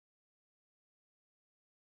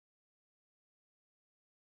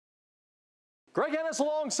Greg Ennis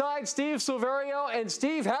alongside Steve Silverio. And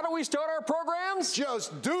Steve, how do we start our programs?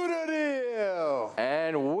 Just do the deal.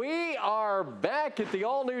 And we are back at the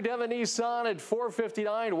all-new Devon Nissan at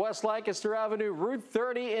 459 West Lancaster Avenue, Route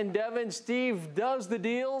 30 in Devon. Steve does the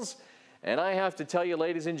deals. And I have to tell you,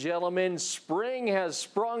 ladies and gentlemen, spring has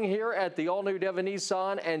sprung here at the all-new Devon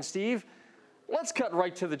Nissan. And Steve, let's cut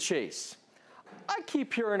right to the chase. I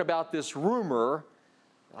keep hearing about this rumor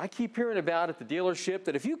I keep hearing about at the dealership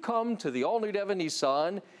that if you come to the all-new Devon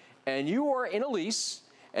Nissan and you are in a lease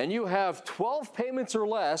and you have 12 payments or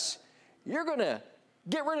less, you're going to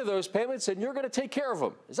get rid of those payments and you're going to take care of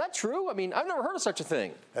them. Is that true? I mean, I've never heard of such a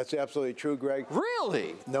thing. That's absolutely true, Greg.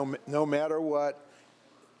 Really? No matter what,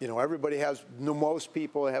 you know, everybody has, most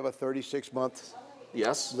people have a 36-month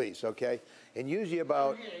lease, okay? And usually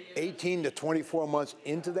about 18 to 24 months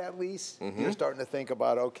into that lease, you're starting to think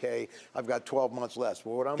about, okay, I've got 12 months less.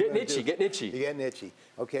 Well, what I'm getting itchy. You're getting itchy.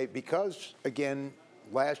 Okay, because, again,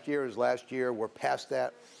 last year is last year. We're past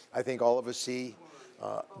that. I think all of us see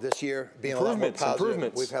this year being a lot more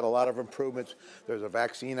positive. We've had a lot of improvements. There's a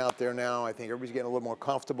vaccine out there now. I think everybody's getting a little more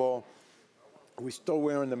comfortable. We're still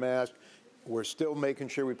wearing the mask. We're still making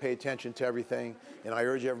sure we pay attention to everything, and I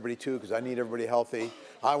urge everybody to, because I need everybody healthy.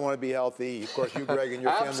 I want to be healthy. Of course, you, Greg, and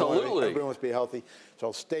your family, everybody wants to be healthy. So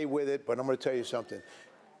I'll stay with it, but I'm going to tell you something.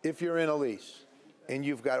 If you're in a lease and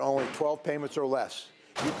you've got only 12 payments or less,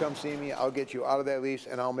 you come see me, I'll get you out of that lease,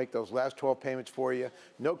 and I'll make those last 12 payments for you.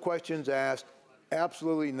 No questions asked.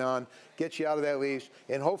 Absolutely none. Get you out of that lease,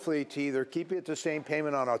 and hopefully to either keep you at the same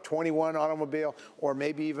payment on a 21 automobile, or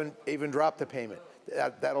maybe even drop the payment.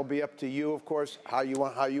 That'll be up to you, of course, how you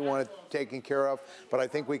want it taken care of. But I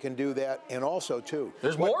think we can do that, and also too.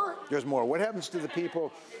 There's more. There's more. What happens to the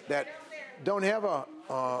people that don't have a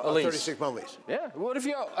 36-month lease? Yeah. What if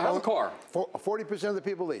you have a car? 40% of the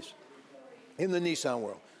people lease in the Nissan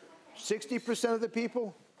world. 60% of the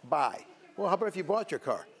people buy. Well, how about if you bought your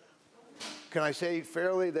car? Can I say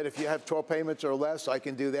fairly that if you have 12 payments or less, I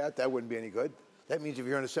can do that? That wouldn't be any good. That means if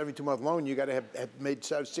you're on a 72-month loan, you got to have made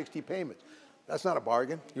 60 payments. That's not a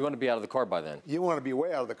bargain. You want to be out of the car by then. You want to be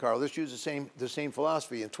way out of the car. Let's use the same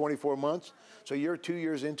philosophy in 24 months. So you're 2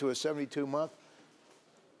 years into a 72-month.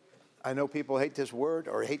 I know people hate this word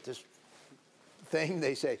or hate this thing.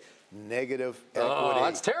 They say negative equity. Oh,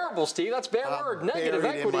 that's terrible, Steve. That's a bad word. Negative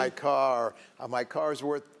equity. In my car. My car's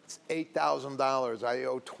worth $8,000. I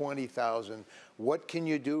owe $20,000. What can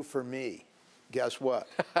you do for me? Guess what?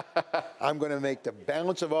 I'm going to make the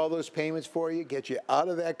balance of all those payments for you, get you out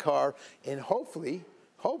of that car, and hopefully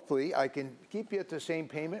I can keep you at the same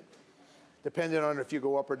payment, depending on if you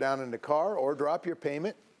go up or down in the car or drop your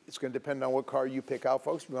payment. It's going to depend on what car you pick out,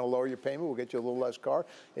 folks. If you want to lower your payment, we'll get you a little less car.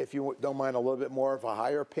 If you don't mind a little bit more of a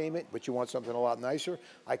higher payment, but you want something a lot nicer,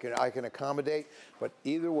 I can accommodate. But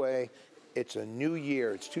either way, it's a new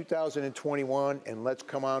year. It's 2021, and let's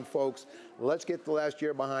come on, folks. Let's get the last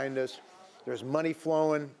year behind us. There's money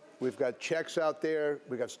flowing. We've got checks out there.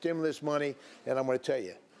 We've got stimulus money. And I'm going to tell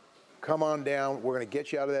you, come on down. We're going to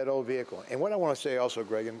get you out of that old vehicle. And what I want to say also,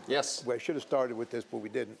 Greg, and I should have started with this, but we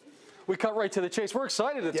didn't. We cut right to the chase. We're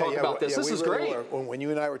excited to talk about this. This is great. When you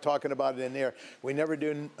and I were talking about it in there, we never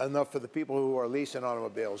do enough for the people who are leasing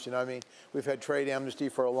automobiles. You know what I mean? We've had trade amnesty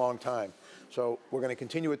for a long time. So we're going to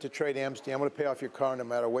continue with the trade amnesty. I'm going to pay off your car no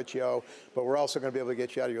matter what you owe, but we're also going to be able to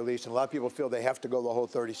get you out of your lease. And a lot of people feel they have to go the whole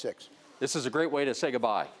 36. This is a great way to say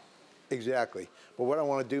goodbye. Exactly. But what I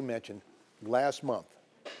want to do mention, last month,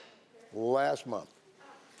 by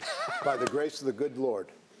the grace of the good Lord,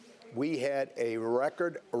 we had a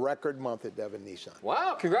record month at Devon Nissan.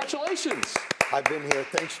 Wow, congratulations. I've been here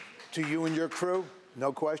thanks to you and your crew,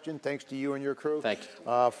 no question. Thanks to you and your crew. Thank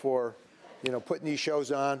you. For, putting these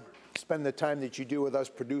shows on, spend the time that you do with us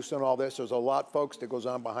producing all this. There's a lot, folks, that goes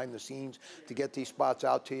on behind the scenes to get these spots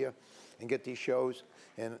out to you and get these shows.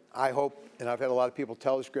 And I hope, and I've had a lot of people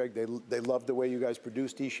tell us, Greg, they love the way you guys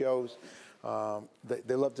produce these shows.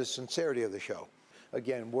 They love the sincerity of the show.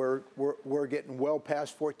 Again, we're getting well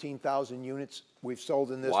past 14,000 units we've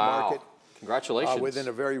sold in this market. Congratulations. Within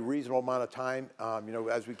a very reasonable amount of time.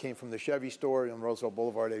 As we came from the Chevy store on Roosevelt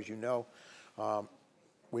Boulevard, as you know,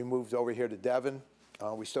 we moved over here to Devon.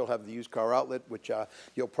 We still have the used car outlet, which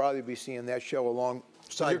you'll probably be seeing that show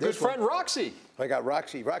alongside your good friend Roxy. I got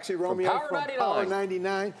Roxy Romeo from Power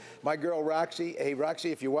 99. My girl Roxy. Hey,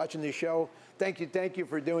 Roxy, if you're watching this show, thank you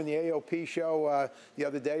for doing the AOP show the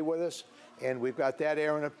other day with us. And we've got that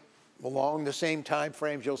airing along the same time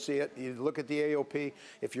frames. You'll see it. You look at the AOP.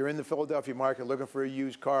 If you're in the Philadelphia market looking for a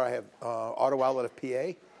used car, I have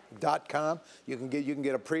autooutletofpa.com. You can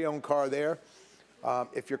get a pre-owned car there.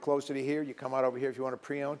 If you're closer to here, you come out over here if you want a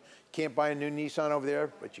pre-owned. Can't buy a new Nissan over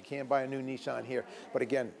there, but you can buy a new Nissan here. But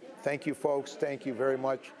again, thank you, folks. Thank you very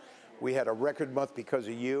much. We had a record month because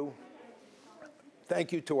of you.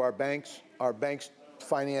 Thank you to our banks. Our banks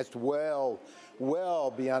financed well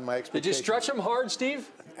beyond my expectations. Did you stretch them hard, Steve?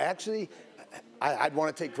 Actually, I'd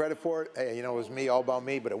want to take credit for it. Hey, you know, it was me, all about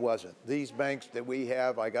me, but it wasn't. These banks that we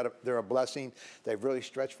have, they're a blessing. They've really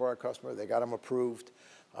stretched for our customer. They got them approved.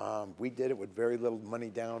 We did it with very little money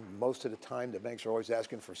down. Most of the time, the banks are always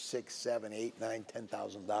asking for $6,000, $7,000, $8,000,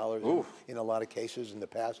 $9,000, $10,000 in a lot of cases in the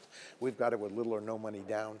past. We've got it with little or no money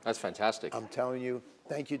down. That's fantastic. I'm telling you,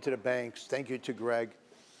 thank you to the banks. Thank you to Greg.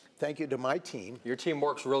 Thank you to my team. Your team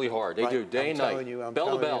works really hard. They do, day and night,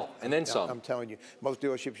 bell to bell, and then some. I'm telling you, most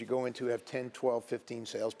dealerships you go into have 10, 12, 15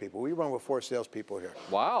 salespeople. We run with 4 salespeople here.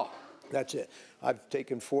 Wow. That's it. I've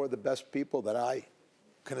taken 4 of the best people that I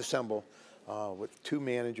can assemble with 2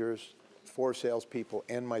 managers, 4 salespeople,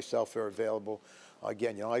 and myself are available.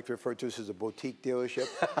 Again, you know, I like to refer to this as a boutique dealership.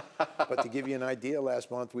 But to give you an idea,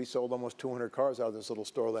 last month we sold almost 200 cars out of this little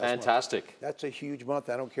store last month. Fantastic. That's a huge month.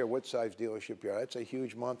 I don't care what size dealership you are. That's a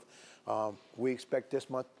huge month. We expect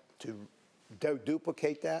this month to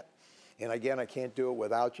duplicate that. And again, I can't do it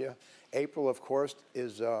without you. April, of course,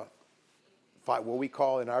 is what we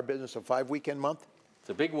call in our business a 5-weekend month.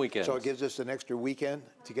 It's a big weekend. So it gives us an extra weekend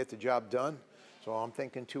to get the job done. So I'm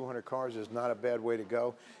thinking 200 cars is not a bad way to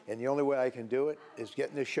go. And the only way I can do it is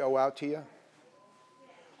getting the show out to you,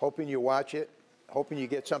 hoping you watch it, hoping you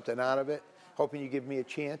get something out of it, hoping you give me a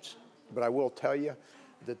chance. But I will tell you,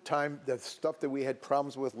 the stuff that we had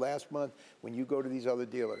problems with last month, when you go to these other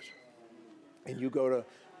dealers and you go to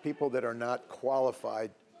people that are not qualified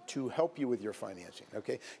to help you with your financing,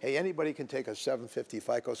 okay? Hey, anybody can take a 750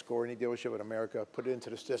 FICO score, any dealership in America, put it into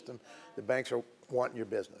the system. The banks are wanting your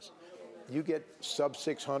business. You get sub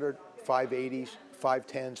 600, 580s,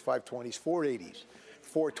 510s, 520s, 480s,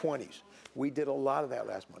 420s. We did a lot of that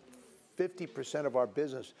last month. 50% of our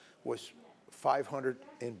business was 500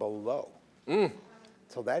 and below.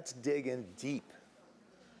 So that's digging deep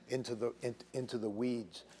into the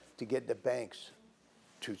weeds to get the banks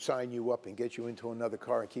to sign you up and get you into another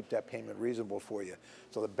car and keep that payment reasonable for you.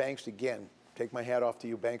 So the banks, again, take my hat off to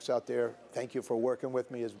you banks out there. Thank you for working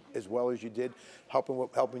with me as well as you did,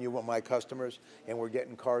 helping you with my customers, and we're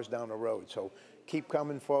getting cars down the road. So keep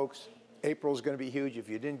coming, folks. April's going to be huge. If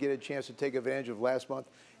you didn't get a chance to take advantage of last month,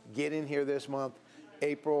 get in here this month.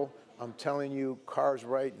 April, I'm telling you, cars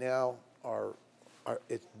right now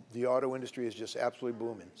the auto industry is just absolutely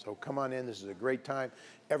booming. So come on in. This is a great time.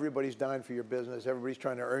 Everybody's dying for your business. Everybody's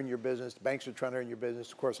trying to earn your business. The banks are trying to earn your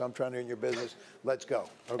business. Of course, I'm trying to earn your business. Let's go.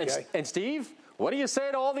 Okay? And Steve, what do you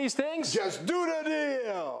say to all these things? Just do the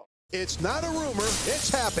deal. It's not a rumor, it's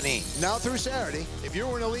happening. Now through Saturday, if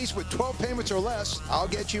you're in a lease with 12 payments or less, I'll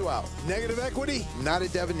get you out. Negative equity? Not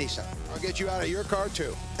at Devon Nissan. I'll get you out of your car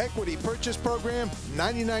too. Equity purchase program,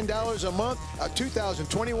 $99 a month. A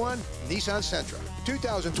 2021 Nissan Sentra.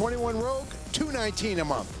 2021 Rogue, $219 a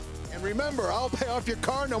month. And remember, I'll pay off your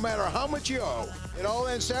car no matter how much you owe. It all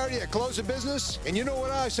ends Saturday at close of business. And you know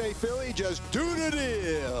what I say, Philly, just do the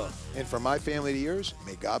deal. And from my family to yours,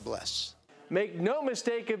 may God bless. Make no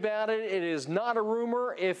mistake about it, it is not a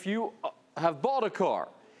rumor. If you have bought a car,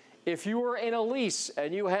 if you are in a lease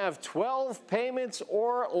and you have 12 payments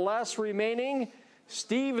or less remaining,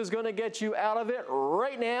 Steve is going to get you out of it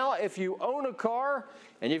right now. If you own a car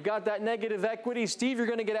and you've got that negative equity, Steve, you're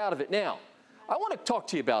going to get out of it. Now, I want to talk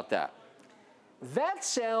to you about that. That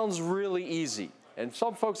sounds really easy. And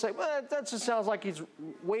some folks say, well, that just sounds like he's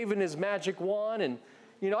waving his magic wand. And,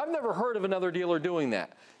 you know, I've never heard of another dealer doing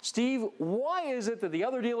that. Steve, why is it that the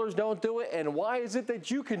other dealers don't do it, and why is it that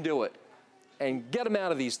you can do it and get them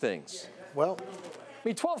out of these things? Well, I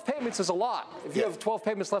mean, 12 payments is a lot. If you have 12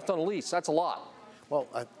 payments left on a lease, that's a lot. Well,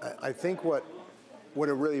 I think what it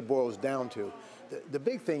really boils down to, the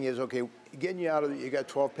big thing is, okay, getting you out of it, you got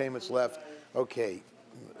 12 payments left, okay.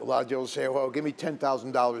 A lot of dealers say, well, give me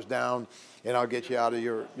 $10,000 down, and I'll get you out of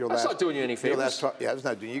your last. That's not doing you any favors. Yeah, that's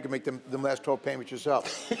not doing you. You can make them last 12 payments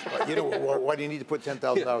yourself. But, you know, why do you need to put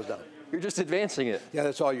 $10,000 down? You're just advancing it. Yeah,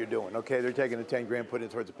 that's all you're doing, okay? They're taking the 10 grand, putting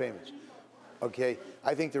it towards the payments. Okay,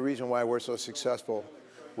 I think the reason why we're so successful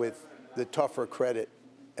with the tougher credit,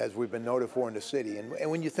 as we've been noted for in the city,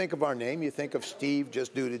 and when you think of our name, you think of Steve,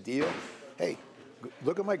 just do the deal. Hey,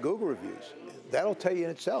 look at my Google reviews. That'll tell you in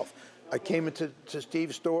itself. I came into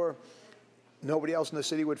Steve's store. Nobody else in the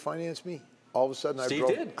city would finance me. All of a sudden,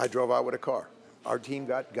 I drove out with a car. Our team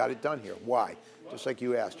got it done here. Why? Just like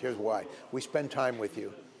you asked. Here's why. We spend time with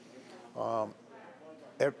you.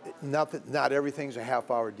 Not everything's a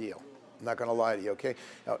half-hour deal. I'm not going to lie to you, okay?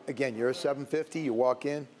 Now, again, you're a 750, you walk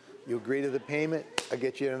in, you agree to the payment, I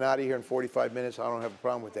get you in and out of here in 45 minutes, I don't have a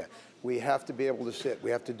problem with that. We have to be able to sit,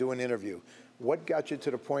 we have to do an interview. What got you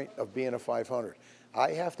to the point of being a 500?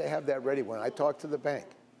 I have to have that ready when I talk to the bank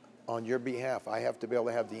on your behalf. I have to be able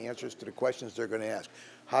to have the answers to the questions they're going to ask.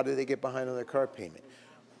 How did they get behind on their car payment?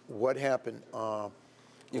 What happened?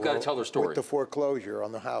 You've got to tell their story. With the foreclosure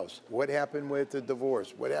on the house. What happened with the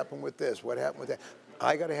divorce? What happened with this? What happened with that?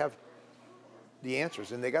 I got to have the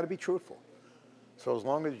answers, and they got to be truthful. So as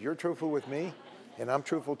long as you're truthful with me, and I'm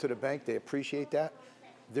truthful to the bank, they appreciate that.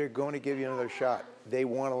 They're going to give you another shot. They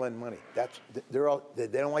want to lend money. They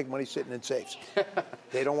don't like money sitting in safes.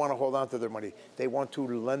 They don't want to hold on to their money. They want to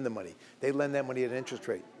lend the money. They lend that money at an interest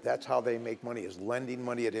rate. That's how they make money, is lending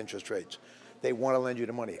money at interest rates. They want to lend you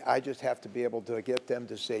the money. I just have to be able to get them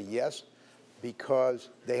to say yes, because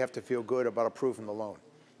they have to feel good about approving the loan.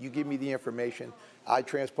 You give me the information, I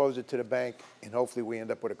transpose it to the bank, and hopefully we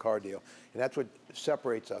end up with a car deal. And that's what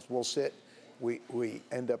separates us. We'll sit, we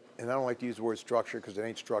end up, and I don't like to use the word structure because it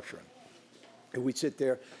ain't structuring. And we sit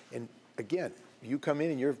there, and again, you come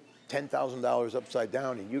in and you're $10,000 upside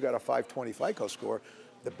down and you got a 520 FICO score,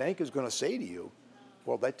 the bank is going to say to you,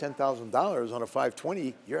 well, that $10,000 on a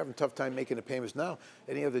 520, you're having a tough time making the payments now.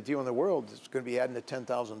 Any other deal in the world is going to be adding the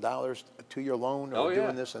 $10,000 to your loan or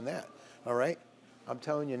doing this and that. All right? I'm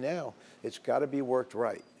telling you now, it's got to be worked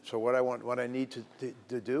right. So what I need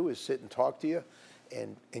to do is sit and talk to you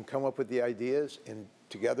and come up with the ideas, and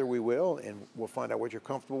together we will, and we'll find out what you're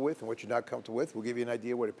comfortable with and what you're not comfortable with. We'll give you an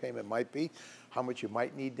idea what a payment might be, how much you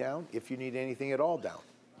might need down, if you need anything at all down.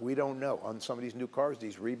 We don't know. On some of these new cars,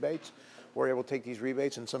 these rebates, we're able to take these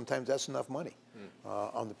rebates, and sometimes that's enough money.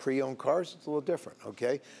 On the pre-owned cars, it's a little different,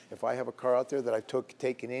 okay? If I have a car out there that I've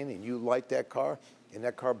taken in and you like that car, and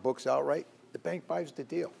that car books outright, the bank buys the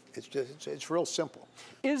deal. It's real simple.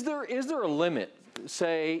 Is there a limit?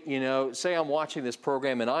 Say I'm watching this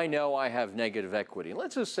program and I know I have negative equity. And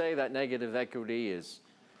let's just say that negative equity is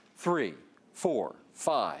 $3,000, $4,000,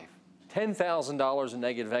 $5,000, $10,000 in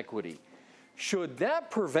negative equity. Should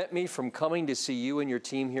that prevent me from coming to see you and your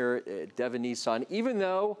team here at Devon Nissan, even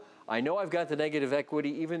though I know I've got the negative equity,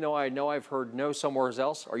 even though I know I've heard no somewhere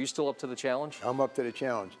else? Are you still up to the challenge? I'm up to the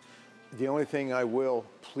challenge. The only thing I will,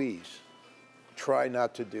 please, try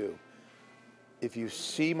not to do, if you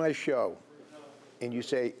see my show and you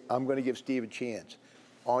say, I'm going to give Steve a chance,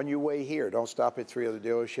 on your way here, don't stop at 3 other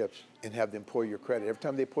dealerships and have them pull your credit. Every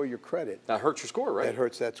time they pull your credit, that hurts your score, right? That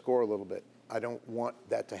hurts that score a little bit. I don't want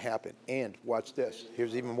that to happen. And watch this.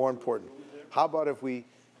 Here's even more important. How about if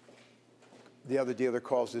the other dealer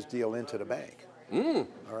calls this deal into the bank? All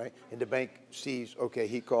right? And the bank sees, okay,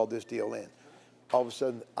 he called this deal in. All of a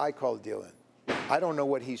sudden, I call the deal in. I don't know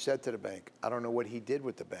what he said to the bank. I don't know what he did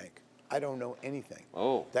with the bank. I don't know anything.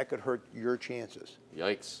 Oh. That could hurt your chances.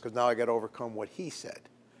 Yikes. Because now I got to overcome what he said,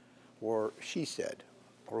 or she said,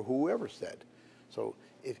 or whoever said. So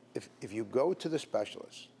if you go to the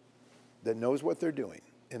specialist that knows what they're doing,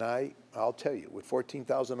 and I'll tell you, with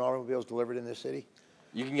 14,000 automobiles delivered in this city,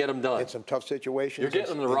 you can get them done. In some tough situations. You're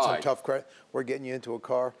getting them to ride. Some tough credit. We're getting you into a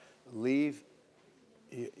car. Leave.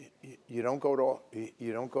 You don't go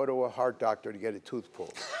to a heart doctor to get a tooth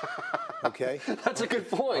pulled. Okay? That's a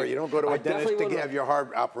good point. Or you don't go to a dentist to have your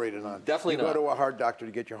heart operated on. Definitely not. You go to a heart doctor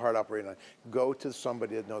to get your heart operated on. Go to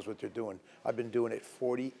somebody that knows what they're doing. I've been doing it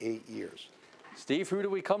 48 years. Steve, who do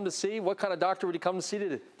we come to see? What kind of doctor would you come to see to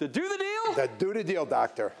do the deal? The do the deal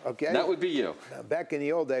doctor, okay? That would be you. Back in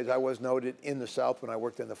the old days, I was noted in the South when I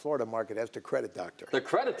worked in the Florida market as the credit doctor. The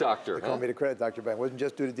credit doctor, They called me the credit doctor back. I wasn't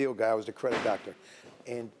just do the deal guy, I was the credit doctor.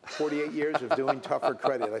 And 48 years of doing tougher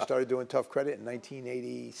credit. I started doing tough credit in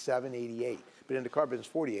 1987, 88. Been in the car business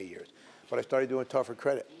 48 years. But I started doing tougher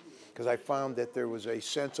credit because I found that there was a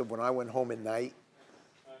sense of when I went home at night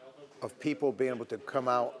of people being able to come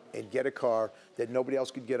out and get a car that nobody else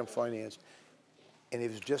could get them financed. And it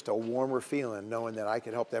was just a warmer feeling knowing that I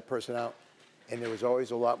could help that person out. And there was always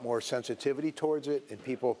a lot more sensitivity towards it, and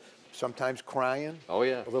people sometimes crying. Oh,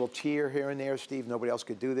 yeah. A little tear here and there, Steve, nobody else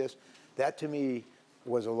could do this. That to me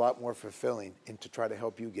was a lot more fulfilling, and to try to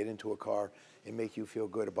help you get into a car and make you feel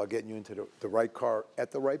good about getting you into the right car at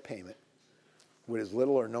the right payment with as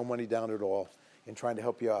little or no money down at all, and trying to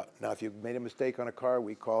help you out. Now, if you've made a mistake on a car,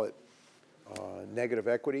 we call it negative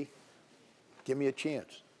equity. Give me a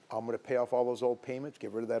chance. I'm going to pay off all those old payments,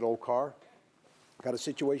 get rid of that old car. Got a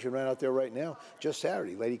situation right out there right now. Just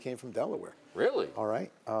Saturday, lady came from Delaware. Really? All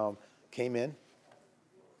right. Came in,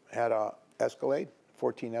 had a Escalade,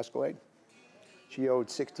 14 Escalade. She owed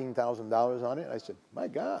 $16,000 on it. I said, my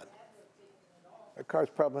God, that car's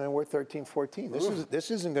probably worth 13, 14.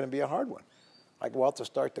 This isn't going to be a hard one. I go out to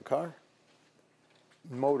start the car.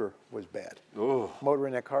 motor was bad. Ooh. Motor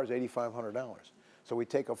in that car is $8,500. So we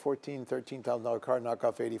take a $14,000, $13,000 car, knock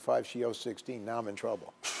off 85, she owes 16. Now I'm in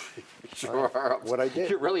trouble. Sure. Right. What I did.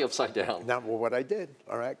 You're really upside down. Now, well, what I did,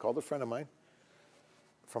 all right, called a friend of mine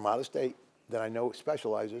from out of state that I know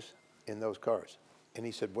specializes in those cars. And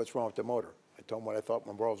he said, what's wrong with the motor? I told him what I thought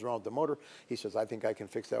was wrong with the motor. He says, I think I can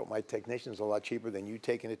fix that with my technicians a lot cheaper than you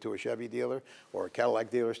taking it to a Chevy dealer or a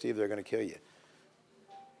Cadillac dealer, Steve. They're going to kill you.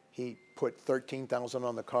 He put $13,000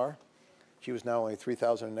 on the car. She was now only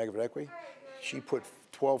 $3,000 in negative equity. She put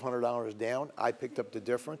 $1,200 down. I picked up the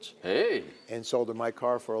difference. Hey. And sold her my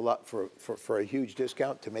car for a huge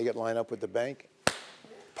discount to make it line up with the bank.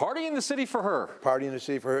 Party in the city for her. Party in the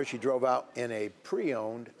city for her. She drove out in a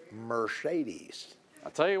pre-owned Mercedes.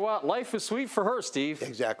 I'll tell you what, life is sweet for her, Steve.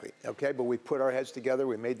 Exactly. Okay, but we put our heads together.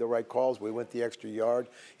 We made the right calls. We went the extra yard,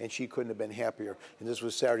 and she couldn't have been happier. And this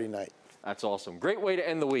was Saturday night. That's awesome. Great way to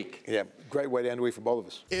end the week. Yeah, great way to end the week for both of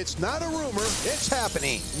us. It's not a rumor, it's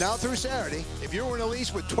happening. Now through Saturday, if you're in a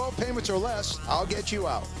lease with 12 payments or less, I'll get you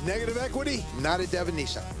out. Negative equity? Not at Devon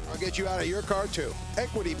Nissan. I'll get you out of your car too.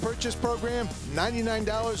 Equity purchase program,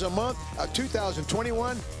 $99 a month, a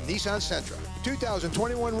 2021 Nissan Sentra.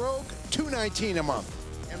 2021 Rogue, $219 a month.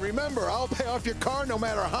 And remember, I'll pay off your car no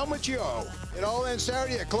matter how much you owe. It all ends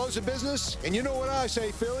Saturday at close of business. And you know what I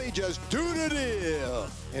say, Philly? Just do the deal.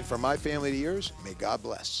 And from my family to yours, may God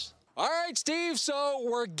bless. All right, Steve, so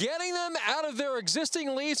we're getting them out of their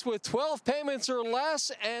existing lease with 12 payments or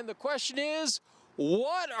less. And the question is,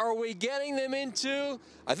 what are we getting them into?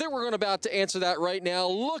 I think we're about to answer that right now.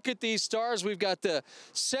 Look at these stars. We've got the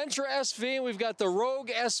Sentra SV and we've got the Rogue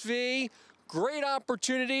SV. Great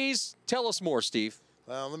opportunities. Tell us more, Steve.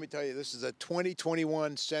 Well, let me tell you, this is a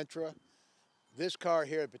 2021 Sentra. This car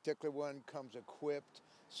here, a particular one, comes equipped,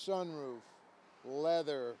 sunroof,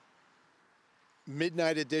 leather,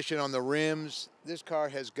 midnight edition on the rims. This car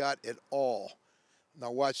has got it all.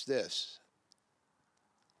 Now watch this.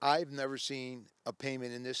 I've never seen a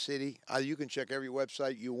payment in this city. You can check every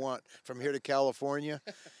website you want from here to California.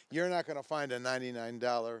 You're not going to find a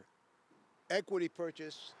 $99 equity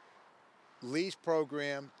purchase lease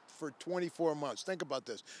program for 24 months. Think about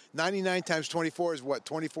this. 99 times 24 is what,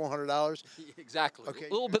 $2,400? Exactly. Okay.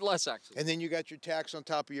 A little bit less, actually. And then you got your tax on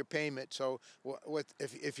top of your payment. So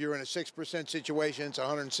if you're in a 6% situation, it's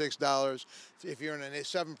 $106. If you're in a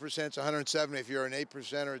 7%, it's $107. If you're an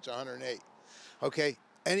 8%er, it's $108. Okay?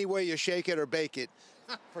 Any way you shake it or bake it,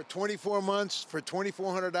 for 24 months, for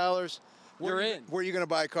 $2,400, you're in. Where are you going to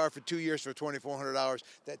buy a car for 2 years for $2,400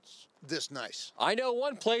 that's this nice? I know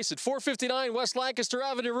one place at 459 West Lancaster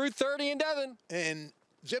Avenue, Route 30 in Devon. And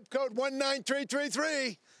zip code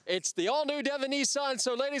 19333. It's the all-new Devon Nissan.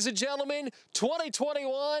 So, ladies and gentlemen,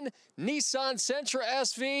 2021 Nissan Sentra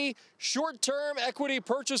SV, short-term equity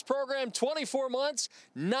purchase program, 24 months,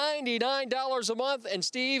 $99 a month. And,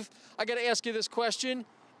 Steve, I got to ask you this question.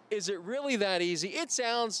 Is it really that easy? It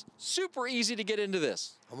sounds super easy to get into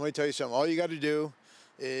this. I'm going to tell you something. All you got to do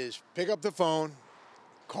is pick up the phone,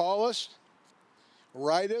 call us,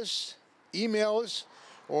 write us, email us,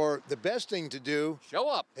 or the best thing to do show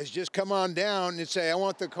up is just come on down and say, I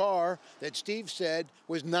want the car that Steve said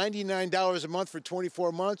was $99 a month for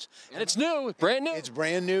 24 months. And it's new, brand new. It's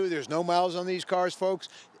brand new. There's no miles on these cars, folks.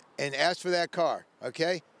 And ask for that car,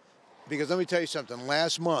 okay? Because let me tell you something.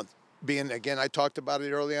 Last month, again, I talked about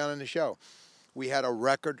it early on in the show, we had a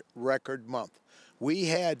record month. We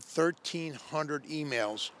had 1,300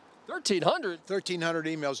 emails. 1,300? 1,300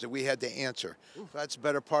 emails that we had to answer. That's a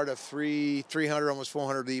better part of 300, almost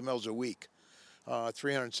 400 emails a week.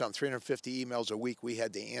 350 emails a week we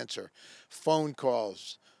had to answer. Phone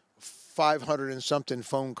calls, 500 and something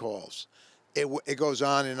phone calls. It goes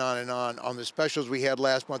on and on and on the specials we had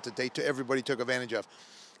last month that everybody took advantage of.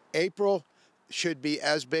 April should be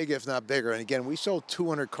as big, if not bigger. And again, we sold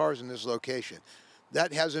 200 cars in this location.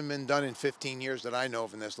 That hasn't been done in 15 years that I know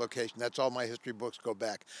of in this location. That's all my history books go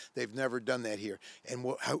back. They've never done that here. And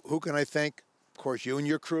who can I thank? Of course, you and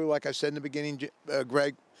your crew, like I said in the beginning,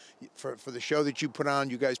 Greg, for the show that you put on.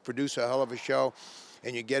 You guys produce a hell of a show,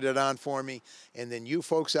 and you get it on for me. And then you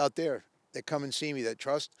folks out there that come and see me, that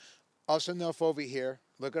trust us enough over here,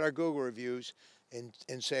 look at our Google reviews,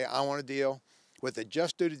 and say, I want a deal with a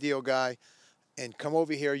Just Do the Deal guy, and come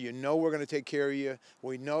over here. You know we're going to take care of you.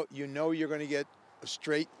 You know you're going to get a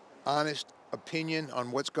straight, honest opinion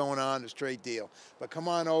on what's going on, a straight deal. But come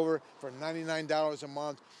on over for $99 a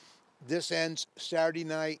month. This ends Saturday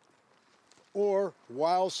night or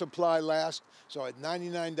while supply lasts. So at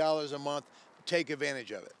 $99 a month, take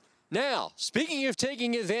advantage of it. Now, speaking of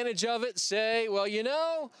taking advantage of it, say, well, you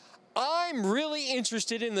know, I'm really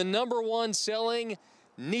interested in the #1 selling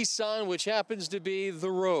Nissan, which happens to be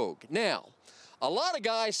the Rogue. Now, a lot of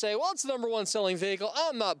guys say, well, it's the #1 selling vehicle.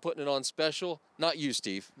 I'm not putting it on special. Not you,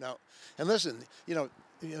 Steve. No. And listen,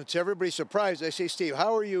 to everybody's surprise, they say, Steve,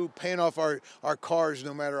 how are you paying off our cars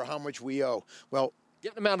no matter how much we owe? Well,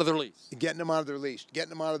 getting them out of their lease. Getting them out of their lease. Getting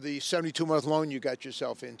them out of the 72-month loan you got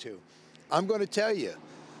yourself into. I'm going to tell you,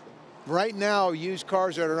 right now, used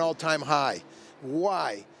cars are at an all-time high.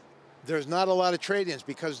 Why? There's not a lot of trade-ins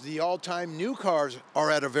because the all-time new cars are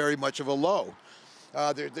at a very much of a low.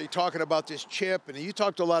 They're talking about this chip, and you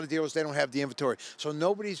talk to a lot of dealers, they don't have the inventory. So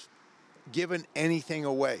nobody's giving anything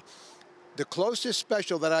away. The closest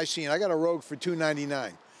special that I've seen, I got a Rogue for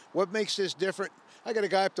 $299. What makes this different? I got a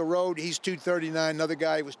guy up the road, he's $239, another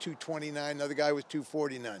guy was $229, another guy was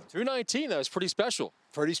 $249. $219, that was pretty special.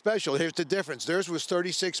 Pretty special. Here's the difference. Theirs was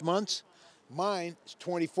 36 months. Mine is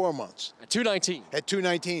 24 months. At $219. At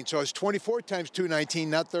 $219. So it's 24 times $219,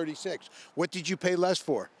 not 36. What did you pay less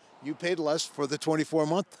for? You paid less for the 24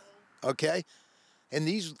 month, okay? And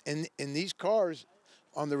these cars,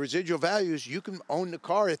 on the residual values, you can own the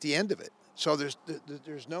car at the end of it. So there's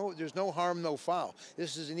no harm, no foul.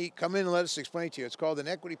 This is a neat. Come in and let us explain to you. It's called an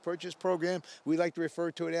equity purchase program. We like to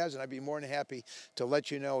refer to it as, and I'd be more than happy to let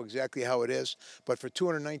you know exactly how it is. But for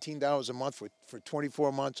 $219 a month for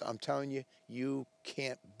 24 months, I'm telling you, you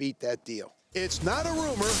can't beat that deal. It's not a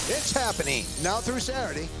rumor, it's happening. Now through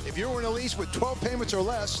Saturday, if you're in a lease with 12 payments or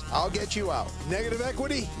less, I'll get you out. Negative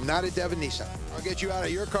equity? Not at Devon Nissan. I'll get you out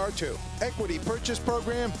of your car too. Equity purchase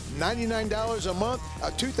program, $99 a month.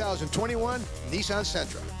 A 2021 Nissan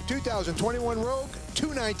Sentra. 2021 Rogue,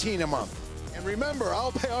 $219 a month. And remember,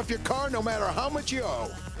 I'll pay off your car no matter how much you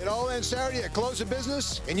owe. It all ends Saturday at close of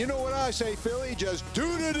business. And you know what I say, Philly? Just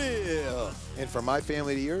do the deal. And from my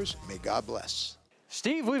family to yours, may God bless.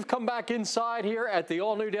 Steve, we've come back inside here at the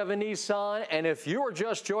all-new Devon Nissan, and if you're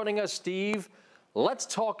just joining us, Steve, let's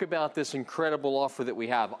talk about this incredible offer that we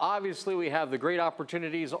have. Obviously, we have the great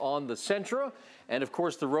opportunities on the Sentra, and of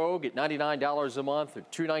course the Rogue at $99 a month or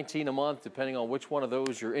 $219 a month, depending on which one of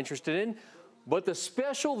those you're interested in. But the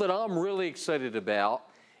special that I'm really excited about,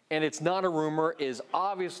 and it's not a rumor, is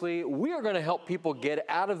obviously we are going to help people get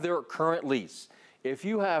out of their current lease. If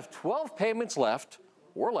you have 12 payments left,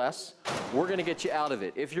 or less, we're going to get you out of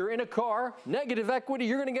it. If you're in a car, negative equity,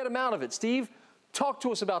 you're going to get them out of it. Steve, talk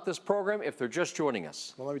to us about this program if they're just joining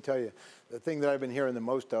us. Well, let me tell you, the thing that I've been hearing the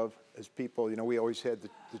most of is people, we always had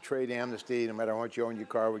the trade amnesty. No matter how much you own your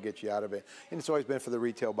car, we get you out of it. And it's always been for the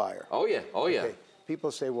retail buyer. Oh, yeah. Oh, yeah. Okay.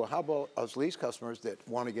 People say, well, how about us lease customers that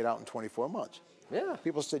want to get out in 24 months? Yeah.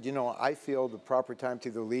 People said, I feel the proper time to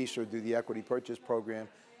either lease or do the equity purchase program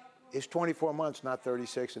is 24 months, not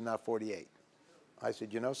 36 and not 48. I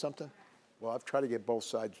said, you know something? Well, I've tried to get both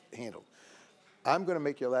sides handled. I'm going to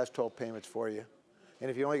make your last 12 payments for you.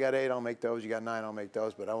 And if you only got 8, I'll make those. You got 9, I'll make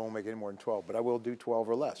those. But I won't make any more than 12. But I will do 12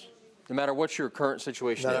 or less. No matter what your current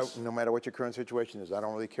situation is? No matter what your current situation is. I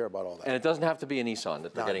don't really care about all that. And it doesn't have to be a Nissan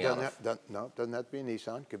that they're getting out of? No, it doesn't have to be a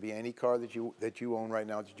Nissan. It could be any car that you own right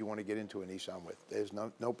now that you want to get into a Nissan with. There's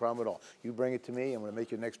no problem at all. You bring it to me, I'm going to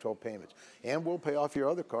make your next 12 payments. And we'll pay off your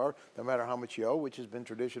other car no matter how much you owe, which has been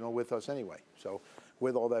traditional with us anyway. So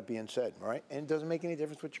with all that being said, all right? And it doesn't make any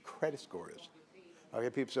difference what your credit score is. Okay,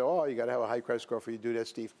 people say, oh, you got to have a high credit score for you to do that,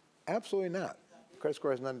 Steve. Absolutely not. Credit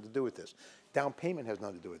score has nothing to do with this. Down payment has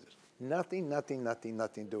nothing to do with this. Nothing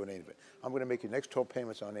to do with any of it. I'm going to make your next 12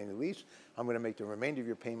 payments on any lease. I'm going to make the remainder of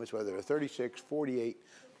your payments, whether they're 36, 48,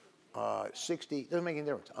 60, doesn't make any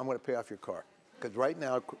difference. I'm going to pay off your car. Because right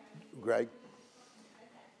now, Greg,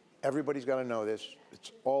 everybody's got to know this.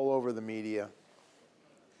 It's all over the media.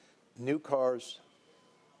 New cars,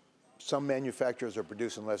 some manufacturers are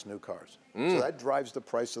producing less new cars. So that drives the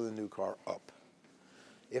price of the new car up.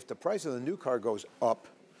 If the price of the new car goes up,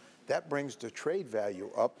 that brings the trade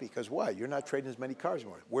value up because why? You're not trading as many cars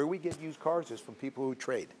anymore. Where we get used cars is from people who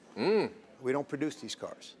trade. We don't produce these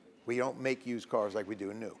cars. We don't make used cars like we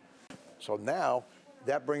do new. So now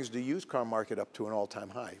that brings the used car market up to an all-time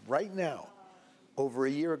high. Right now, over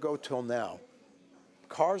a year ago till now,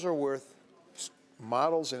 cars are worth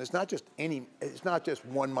models, and it's not just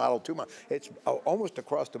one model, 2 models. It's almost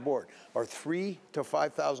across the board, are $3,000 to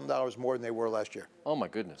 $5,000 more than they were last year. Oh my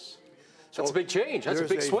goodness. That's a big change. That's a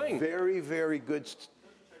big swing. Very, very good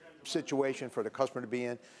situation for the customer to be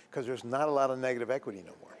in because there's not a lot of negative equity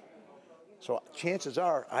no more. So chances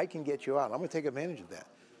are I can get you out. I'm going to take advantage of that.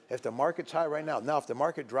 If the market's high right now, if the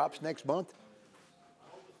market drops next month,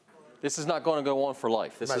 this is not going to go on for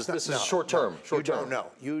life. This is short term. You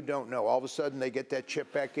don't know. All of a sudden they get that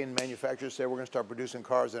chip back in. Manufacturers say we're going to start producing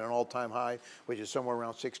cars at an all-time high, which is somewhere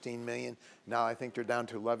around 16 million. Now I think they're down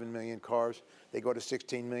to 11 million cars. They go to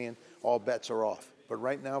 16 million. All bets are off. But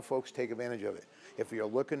right now, folks, take advantage of it. If you're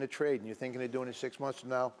looking to trade and you're thinking of doing it 6 months from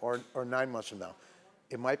now or 9 months from now,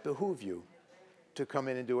 it might behoove you to come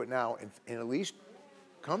in and do it now and at least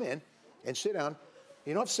come in and sit down.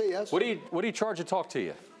 You don't have to say yes. What do you charge to talk to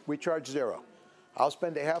you? We charge $0. I'll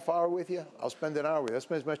spend a half hour with you. I'll spend an hour with you. I'll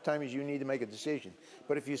spend as much time as you need to make a decision.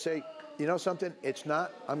 But if you say, you know something, it's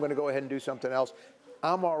not, I'm going to go ahead and do something else,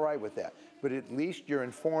 I'm all right with that. But at least you're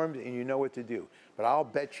informed and you know what to do. But I'll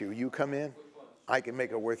bet you come in, I can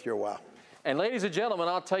make it worth your while. And ladies and gentlemen,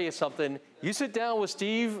 I'll tell you something. You sit down with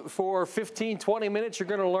Steve for 15, 20 minutes, you're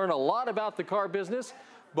going to learn a lot about the car business.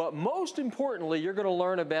 But most importantly, you're going to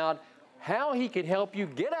learn about how he can help you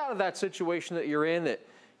get out of that situation that you're in. That,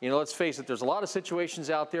 you know, let's face it, there's a lot of situations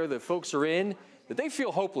out there that folks are in that they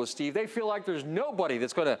feel hopeless, Steve. They feel like there's nobody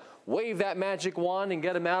that's going to wave that magic wand and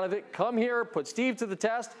get them out of it. Come here, put Steve to the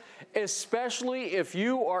test, especially if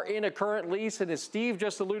you are in a current lease. And as Steve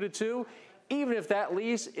just alluded to, even if that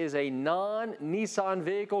lease is a non-Nissan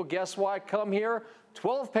vehicle, guess what? Come here,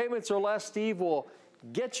 12 payments or less, Steve will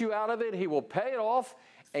get you out of it. He will pay it off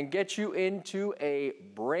and get you into a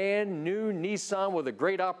brand new Nissan with a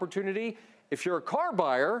great opportunity. If you're a car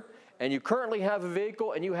buyer and you currently have a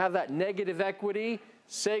vehicle and you have that negative equity,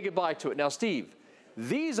 say goodbye to it. Now, Steve,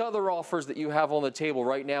 these other offers that you have on the table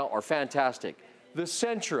right now are fantastic. The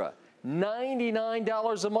Sentra,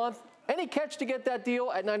 $99 a month. Any catch to get that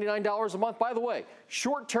deal at $99 a month? By the way,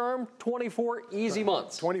 short-term, 24 easy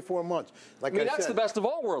months. 24 months. Like I mean, that's the best of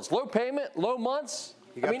all worlds. Low payment, low months.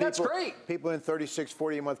 That's great. People in 36,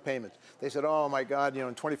 40-month payments. They said, oh, my God, you know,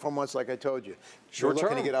 in 24 months, like I told you, you're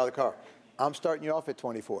looking to get out of the car. I'm starting you off at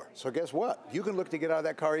 24. So guess what? You can look to get out of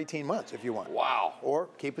that car 18 months if you want. Wow. Or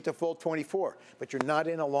keep it to full 24. But you're not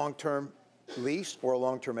in a long-term lease or a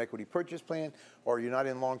long-term equity purchase plan, or you're not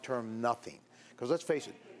in long-term nothing. Because let's face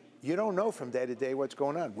it, you don't know from day to day what's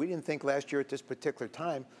going on. We didn't think last year at this particular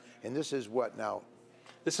time, and this is what now?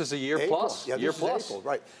 This is a year April. plus. Yeah, year this plus. is April,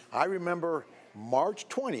 right. I remember March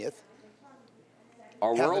 20th.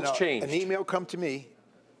 Our world's changed. An email come to me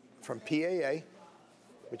from PAA,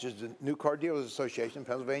 which is the New Car Dealers Association,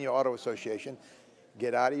 Pennsylvania Auto Association.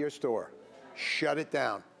 Get out of your store. Shut it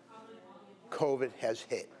down. COVID has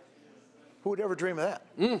hit. Who would ever dream of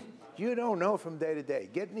that? You don't know from day to day.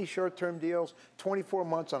 Getting these short-term deals, 24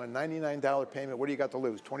 months on a $99 payment, what do you got to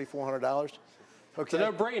lose, $2,400? Okay. It's a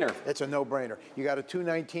no-brainer. It's a no-brainer. You got a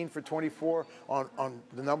 $219 for 24 on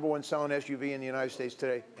the #1 selling SUV in the United States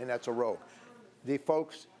today, and that's a Rogue.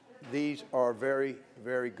 Folks, these are very,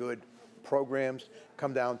 very good programs.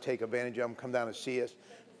 Come down, take advantage of them. Come down and see us.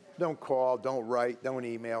 Don't call, don't write, don't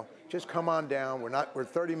email. Just come on down. We're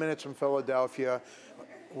 30 minutes from Philadelphia.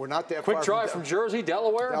 We're not that far. Quick drive from Jersey,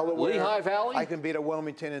 Delaware, Lehigh Valley. I can be to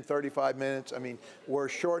Wilmington in 35 minutes. I mean, we're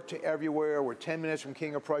short to everywhere. We're 10 minutes from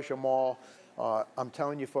King of Prussia Mall. I'm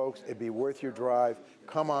telling you, folks, it'd be worth your drive.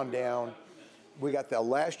 Come on down. We got the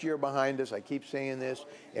last year behind us. I keep saying this,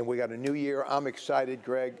 and we got a new year. I'm excited,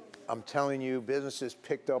 Greg. I'm telling you, businesses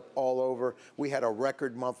picked up all over. We had a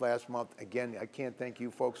record month last month. Again, I can't thank you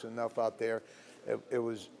folks enough out there.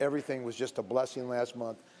 Everything was just a blessing last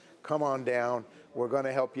month. Come on down. We're going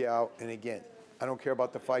to help you out. And again, I don't care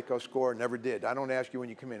about the FICO score. Never did. I don't ask you when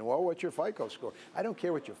you come in, well, what's your FICO score? I don't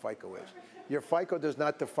care what your FICO is. Your FICO does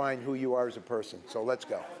not define who you are as a person. So let's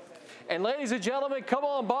go. And ladies and gentlemen, come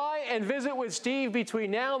on by and visit with Steve between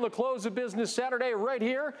now and the close of business Saturday right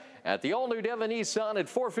here at the all-new Devon Nissan at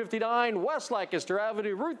 459 West Lancaster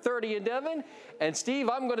Avenue, Route 30 in Devon. And Steve,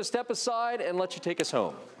 I'm going to step aside and let you take us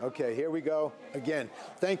home. Okay, here we go. Again,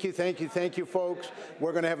 thank you, folks.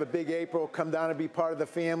 We're going to have a big April. Come down and be part of the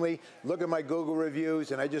family. Look at my Google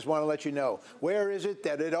reviews, and I just want to let you know, where is it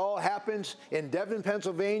that it all happens? In Devon,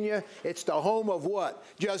 Pennsylvania. It's the home of what?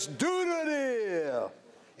 Just do the deal.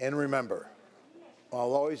 And remember,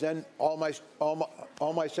 I'll always end all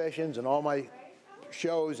my sessions and all my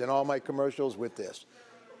shows and all my commercials with this.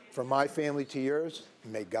 From my family to yours,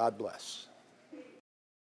 may God bless.